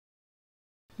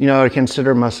You know, I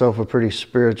consider myself a pretty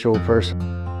spiritual person.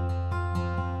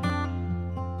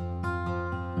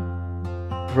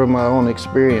 From my own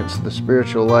experience, the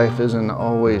spiritual life isn't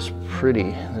always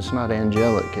pretty. It's not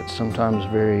angelic. It's sometimes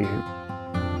very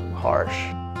harsh.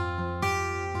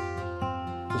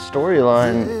 The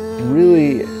storyline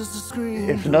really,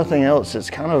 if nothing else,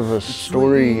 it's kind of a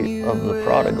story of the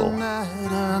prodigal.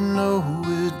 I know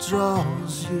it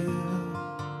draws you.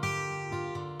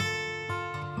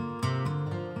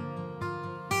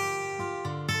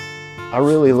 I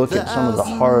really look at some of the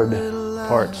hard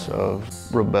parts of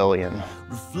rebellion,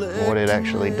 what it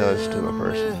actually does to a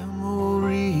person.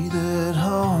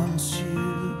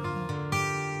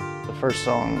 The first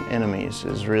song, Enemies,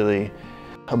 is really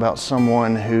about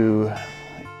someone who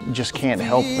just can't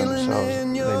help themselves.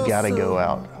 They've got to go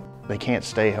out. They can't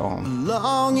stay home.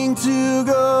 Longing to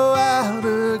go out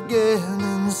again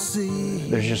and see.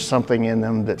 There's just something in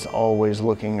them that's always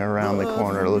looking around the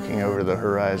corner, looking over the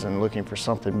horizon, looking for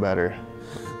something better.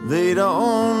 They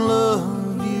don't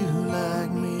love you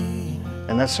like me.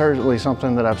 And that's certainly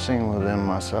something that I've seen within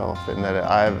myself and that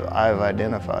I've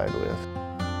identified with.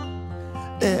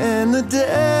 And the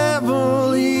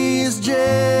devil, he's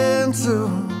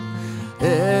gentle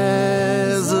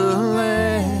as a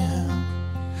lamb.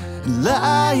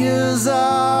 Liars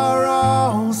are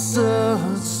all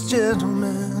such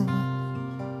gentlemen.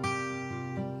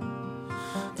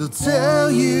 They'll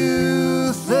tell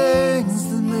you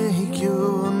things that make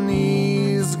your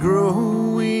knees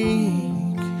grow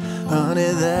weak.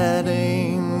 Honey, that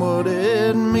ain't what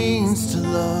it means to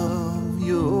love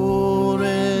your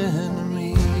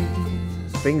enemies.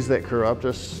 Things that corrupt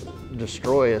us,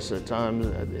 destroy us at times,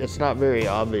 it's not very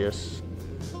obvious.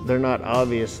 They're not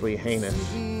obviously heinous.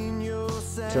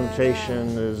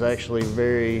 Temptation is actually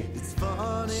very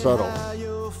subtle.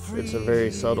 It's a very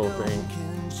subtle thing.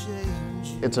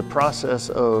 It's a process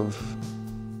of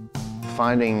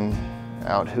finding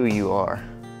out who you are,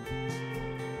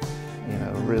 you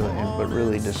know, but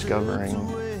really discovering,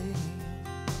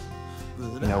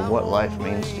 you know, what life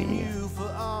means to you.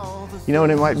 You know,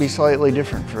 and it might be slightly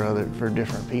different for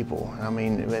different people. I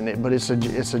mean, but it's a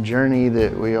journey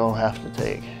that we all have to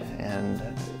take, and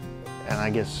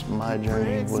I guess my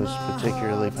journey was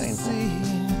particularly painful.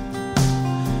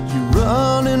 You're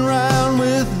running around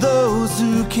with those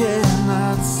who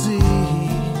cannot see.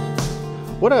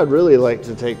 What I'd really like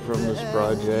to take from this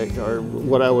project, or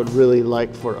what I would really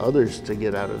like for others to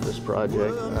get out of this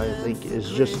project, I think, is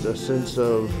just a sense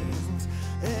of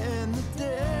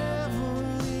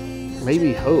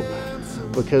maybe hope,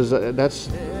 because that's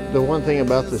the one thing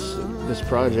about this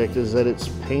project, is that it's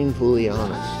painfully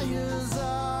honest.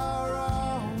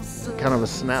 Kind of a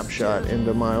snapshot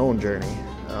into my own journey,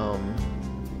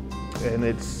 and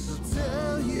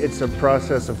it's a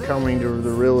process of coming to the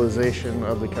realization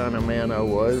of the kind of man I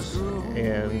was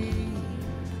and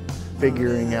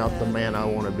figuring out the man I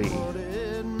want to be.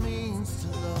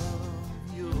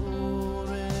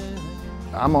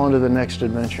 I'm on to the next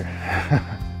adventure.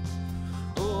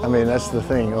 I mean, that's the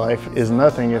thing. Life is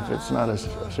nothing if it's not a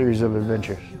series of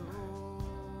adventures.